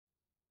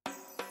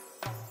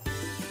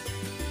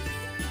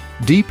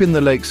Deep in the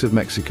lakes of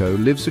Mexico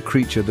lives a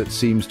creature that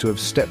seems to have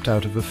stepped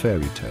out of a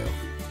fairy tale.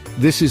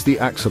 This is the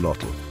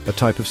axolotl, a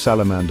type of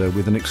salamander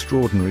with an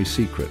extraordinary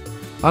secret.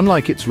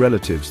 Unlike its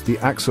relatives, the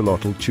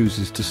axolotl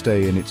chooses to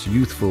stay in its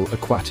youthful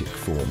aquatic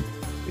form.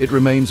 It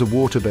remains a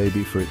water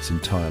baby for its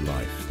entire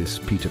life. This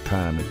Peter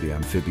Pan of the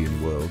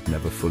amphibian world,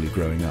 never fully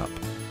growing up,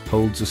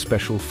 holds a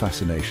special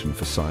fascination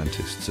for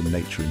scientists and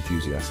nature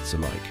enthusiasts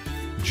alike.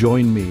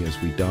 Join me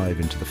as we dive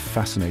into the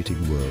fascinating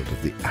world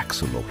of the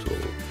axolotl,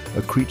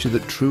 a creature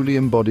that truly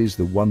embodies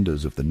the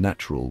wonders of the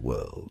natural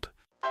world.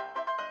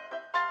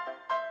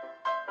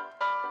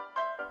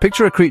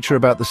 Picture a creature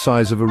about the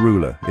size of a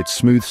ruler, its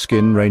smooth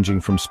skin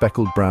ranging from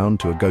speckled brown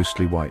to a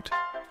ghostly white.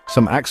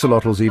 Some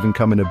axolotls even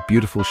come in a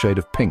beautiful shade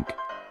of pink.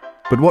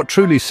 But what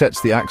truly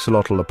sets the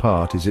axolotl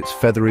apart is its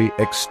feathery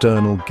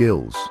external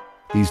gills.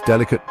 These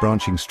delicate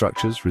branching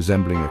structures,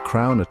 resembling a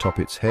crown atop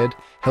its head,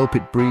 help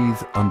it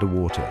breathe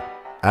underwater.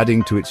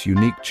 Adding to its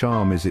unique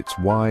charm is its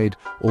wide,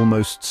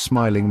 almost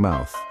smiling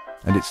mouth,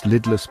 and its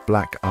lidless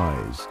black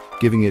eyes,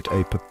 giving it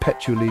a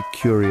perpetually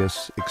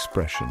curious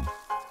expression.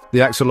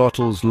 The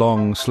axolotl's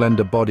long,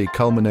 slender body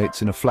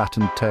culminates in a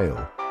flattened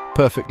tail,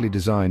 perfectly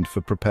designed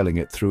for propelling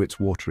it through its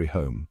watery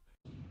home.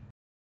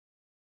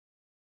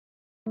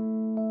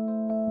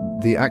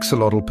 The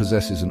axolotl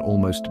possesses an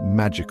almost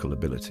magical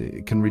ability.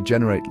 It can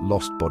regenerate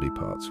lost body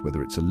parts,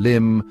 whether it's a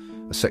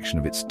limb, a section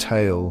of its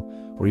tail,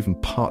 or even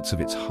parts of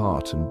its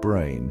heart and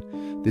brain.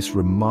 This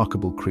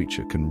remarkable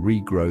creature can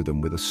regrow them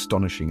with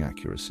astonishing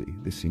accuracy.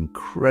 This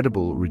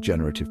incredible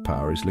regenerative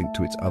power is linked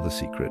to its other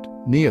secret,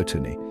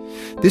 neoteny.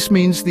 This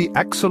means the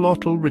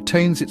axolotl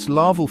retains its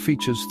larval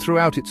features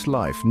throughout its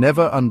life,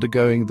 never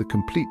undergoing the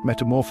complete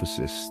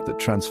metamorphosis that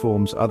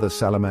transforms other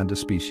salamander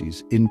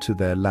species into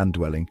their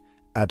land-dwelling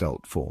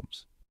adult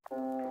forms.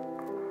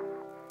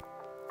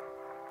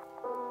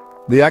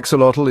 The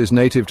axolotl is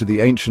native to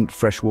the ancient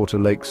freshwater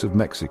lakes of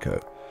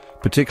Mexico,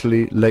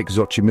 particularly Lake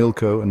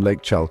Xochimilco and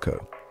Lake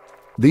Chalco.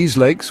 These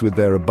lakes, with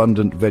their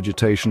abundant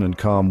vegetation and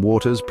calm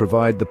waters,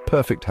 provide the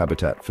perfect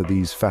habitat for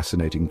these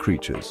fascinating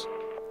creatures.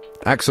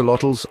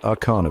 Axolotls are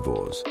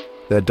carnivores,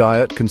 their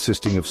diet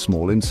consisting of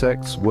small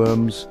insects,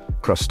 worms,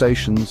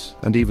 crustaceans,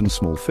 and even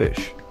small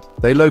fish.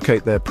 They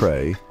locate their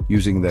prey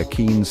using their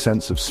keen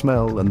sense of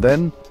smell and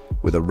then,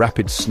 with a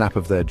rapid snap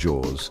of their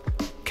jaws,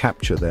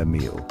 capture their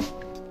meal.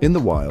 In the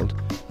wild,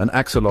 an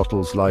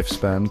axolotl's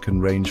lifespan can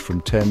range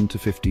from 10 to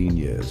 15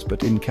 years,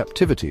 but in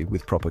captivity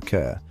with proper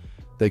care,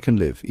 they can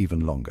live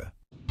even longer.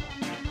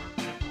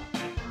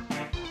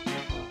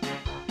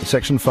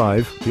 Section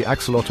 5. The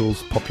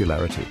axolotl's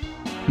popularity.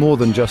 More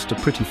than just a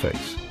pretty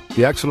face.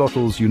 The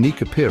axolotl's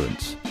unique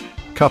appearance,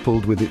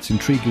 coupled with its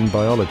intriguing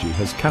biology,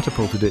 has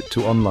catapulted it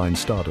to online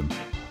stardom.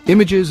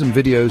 Images and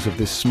videos of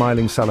this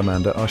smiling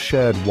salamander are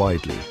shared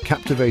widely,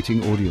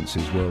 captivating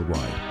audiences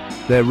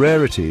worldwide. Their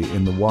rarity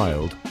in the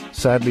wild,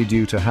 sadly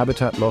due to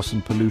habitat loss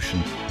and pollution,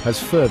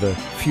 has further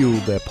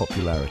fueled their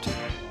popularity.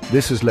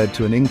 This has led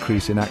to an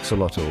increase in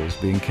axolotls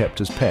being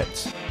kept as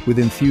pets, with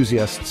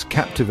enthusiasts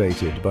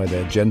captivated by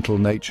their gentle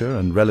nature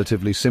and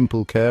relatively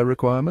simple care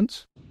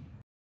requirements.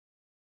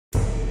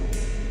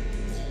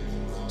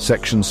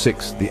 Section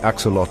 6. The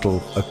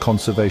axolotl, a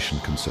conservation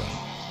concern.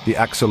 The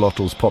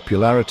axolotl's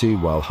popularity,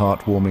 while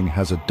heartwarming,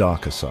 has a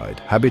darker side.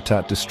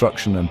 Habitat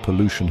destruction and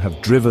pollution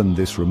have driven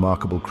this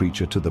remarkable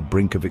creature to the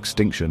brink of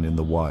extinction in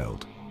the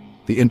wild.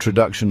 The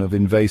introduction of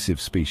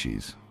invasive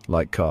species,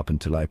 like carp and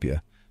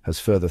tilapia, has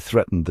further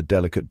threatened the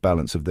delicate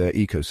balance of their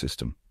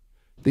ecosystem.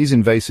 These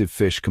invasive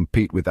fish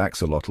compete with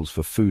axolotls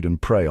for food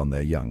and prey on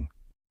their young.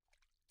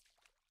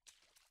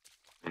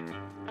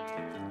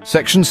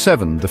 Section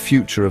 7. The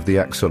future of the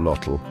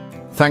axolotl.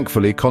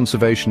 Thankfully,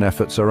 conservation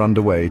efforts are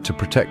underway to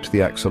protect the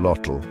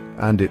axolotl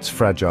and its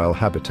fragile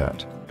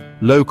habitat.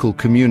 Local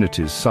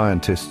communities,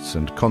 scientists,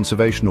 and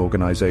conservation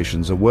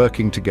organizations are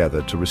working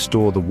together to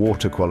restore the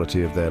water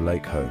quality of their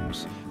lake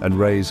homes and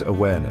raise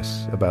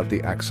awareness about the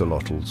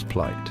axolotl's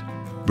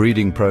plight.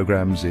 Breeding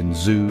programs in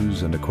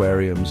zoos and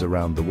aquariums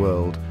around the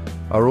world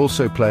are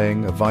also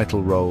playing a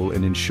vital role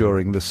in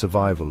ensuring the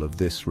survival of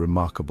this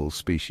remarkable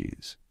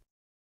species.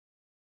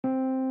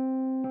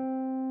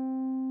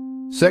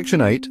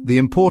 Section 8. The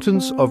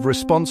importance of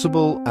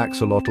responsible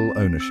axolotl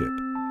ownership.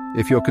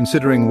 If you're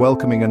considering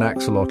welcoming an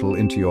axolotl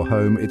into your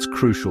home, it's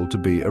crucial to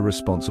be a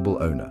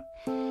responsible owner.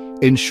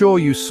 Ensure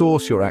you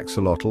source your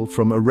axolotl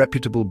from a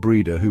reputable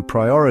breeder who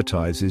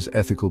prioritizes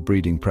ethical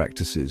breeding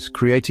practices.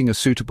 Creating a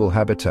suitable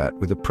habitat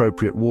with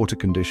appropriate water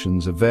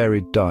conditions, a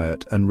varied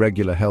diet, and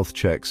regular health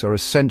checks are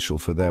essential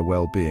for their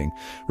well-being.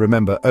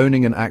 Remember,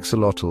 owning an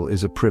axolotl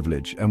is a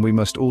privilege, and we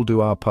must all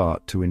do our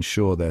part to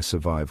ensure their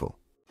survival.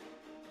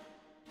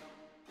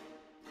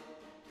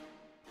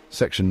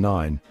 Section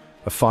 9.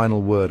 A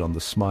final word on the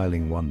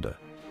smiling wonder.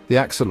 The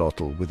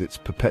axolotl, with its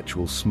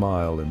perpetual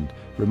smile and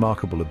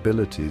remarkable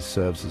abilities,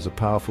 serves as a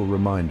powerful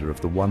reminder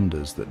of the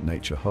wonders that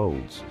nature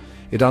holds.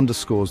 It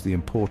underscores the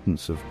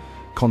importance of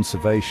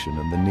conservation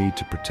and the need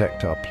to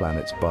protect our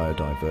planet's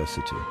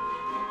biodiversity.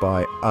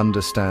 By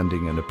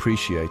understanding and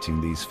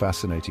appreciating these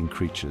fascinating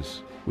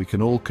creatures, we can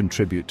all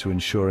contribute to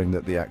ensuring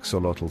that the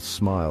axolotl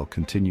smile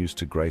continues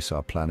to grace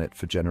our planet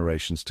for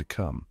generations to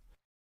come.